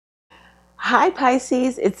Hi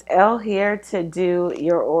Pisces, it's Elle here to do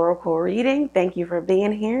your oracle reading. Thank you for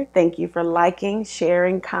being here. Thank you for liking,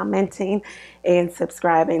 sharing, commenting, and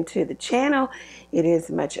subscribing to the channel. It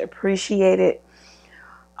is much appreciated.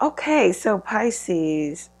 Okay, so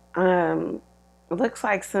Pisces, looks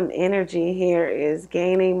like some energy here is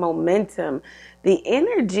gaining momentum. The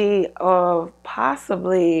energy of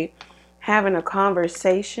possibly having a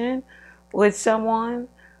conversation with someone,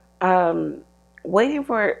 waiting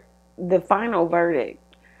for the final verdict.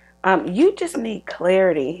 You just need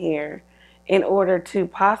clarity here in order to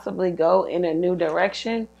possibly go in a new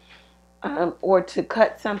direction, or to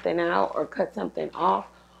cut something out or cut something off,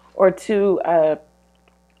 or to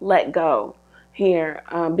let go here,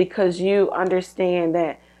 because you understand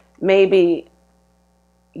that maybe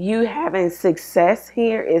you having success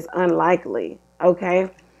here is unlikely. Okay.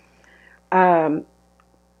 So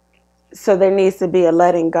there needs to be a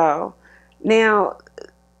letting go. Now,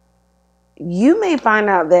 you may find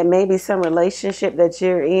out that maybe some relationship that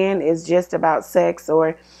you're in is just about sex,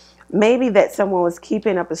 or maybe that someone was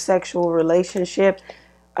keeping up a sexual relationship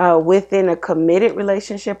within a committed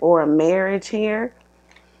relationship or a marriage here.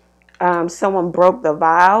 Someone broke the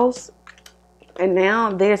vows, and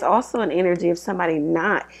now there's also an energy of somebody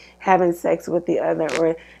not having sex with the other,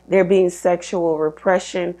 or there being sexual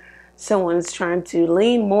repression. Someone's trying to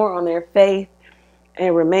lean more on their faith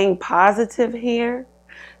and remain positive here.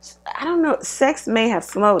 I don't know, sex may have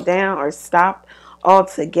slowed down or stopped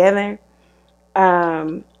altogether.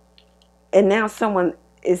 And now someone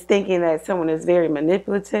is thinking that someone is very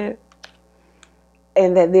manipulative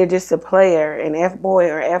and that they're just a player, an F-boy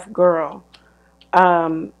or F-girl.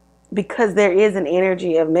 Because there is an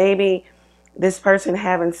energy of maybe this person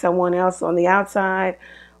having someone else on the outside,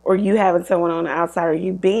 or you having someone on the outside, or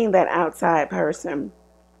you being that outside person.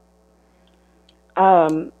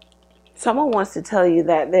 Someone wants to tell you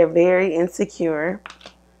that they're very insecure,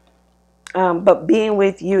 but being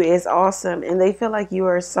with you is awesome, and they feel like you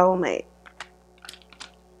are a soulmate.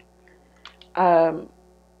 And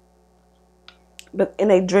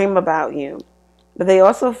they dream about you, but they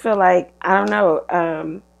also feel like, I don't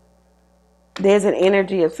know, there's an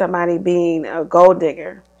energy of somebody being a gold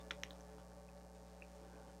digger.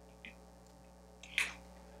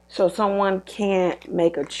 So someone can't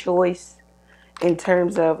make a choice in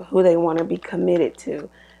terms of who they want to be committed to,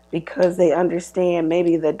 because they understand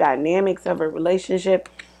maybe the dynamics of a relationship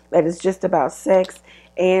that is just about sex,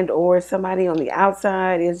 and or somebody on the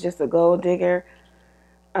outside is just a gold digger,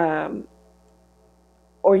 or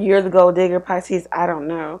you're the gold digger, Pisces. I don't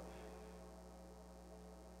know.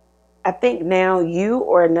 I think now you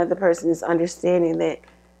or another person is understanding that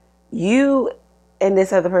you and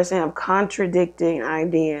this other person have contradicting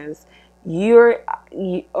ideas.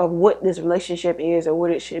 Of what this relationship is or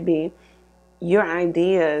what it should be. Your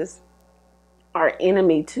ideas are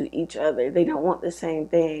enemy to each other. They don't want the same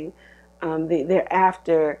thing. They're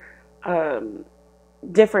after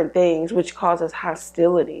different things, which causes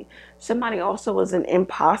hostility. Somebody also was an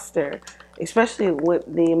imposter, especially with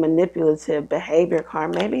the manipulative behavior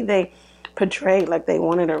card. Maybe they portrayed like they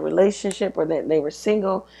wanted a relationship, or that they were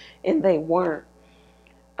single and they weren't.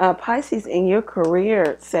 Pisces, in your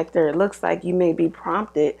career sector, it looks like you may be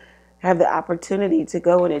prompted, have the opportunity to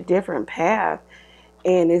go in a different path.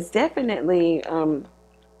 And it's definitely the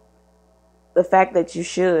fact that you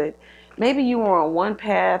should. Maybe you were on one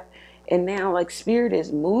path, and now like Spirit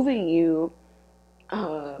is moving you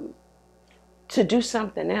to do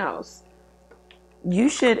something else. You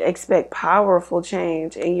should expect powerful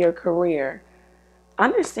change in your career.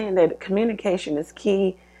 Understand that communication is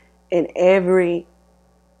key in every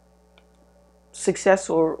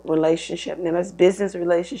successful relationship. Now that's business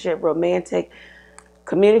relationship, romantic.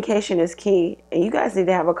 Communication is key, and you guys need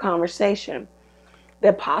to have a conversation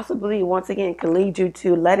that possibly once again can lead you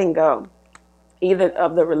to letting go, either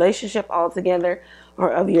of the relationship altogether,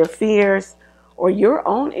 or of your fears or your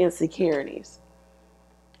own insecurities.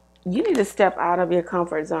 You need to step out of your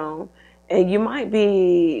comfort zone, and you might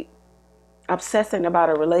be obsessing about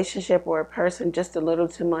a relationship or a person just a little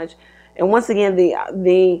too much. And once again,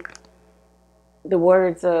 the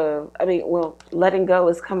words of, letting go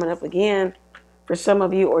is coming up again for some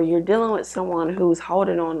of you, or you're dealing with someone who's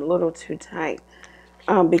holding on a little too tight,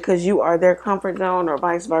 because you are their comfort zone, or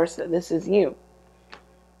vice versa. This is you.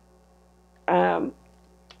 There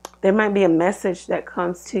might be a message that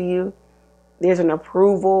comes to you. There's an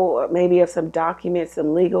approval, or maybe of some documents,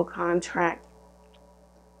 some legal contract.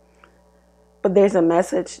 But there's a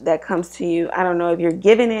message that comes to you. I don't know if you're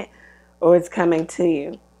giving it or it's coming to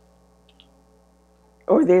you.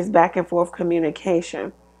 Or there's back and forth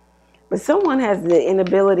communication. But someone has the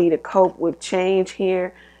inability to cope with change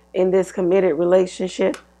here, in this committed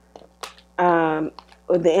relationship, or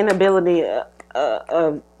the inability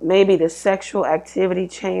of maybe the sexual activity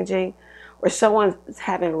changing, or someone's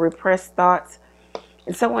having repressed thoughts,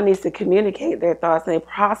 and someone needs to communicate their thoughts, and they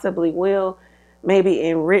possibly will, maybe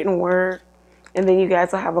in written word, and then you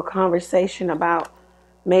guys will have a conversation about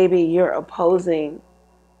maybe your opposing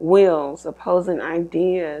wills, opposing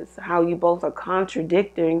ideas, how you both are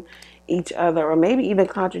contradicting each other, or maybe even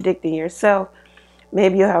contradicting yourself.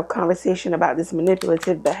 Maybe you'll have a conversation about this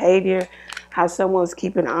manipulative behavior, how someone's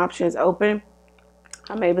keeping options open,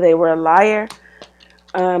 or maybe they were a liar.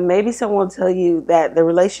 Maybe someone will tell you that the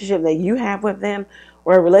relationship that you have with them,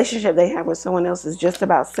 or a relationship they have with someone else, is just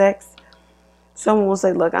about sex. Someone will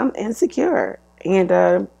say, look, I'm insecure, and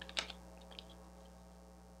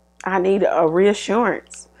I need a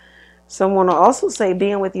reassurance. Someone will also say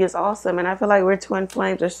being with you is awesome, and I feel like we're twin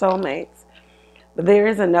flames or soulmates. But there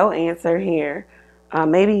is a no answer here.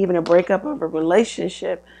 Maybe even a breakup of a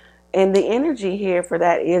relationship. And the energy here for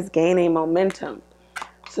that is gaining momentum.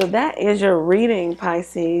 So that is your reading,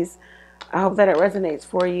 Pisces. I hope that it resonates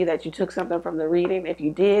for you, that you took something from the reading. If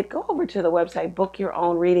you did, go over to the website, book your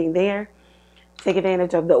own reading there. Take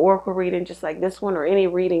advantage of the oracle reading just like this one, or any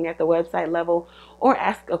reading at the website level, or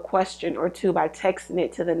ask a question or two by texting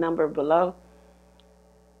it to the number below.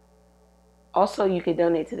 Also, you can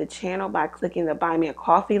donate to the channel by clicking the Buy Me a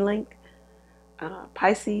Coffee link.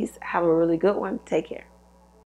 Pisces, have a really good one. Take care.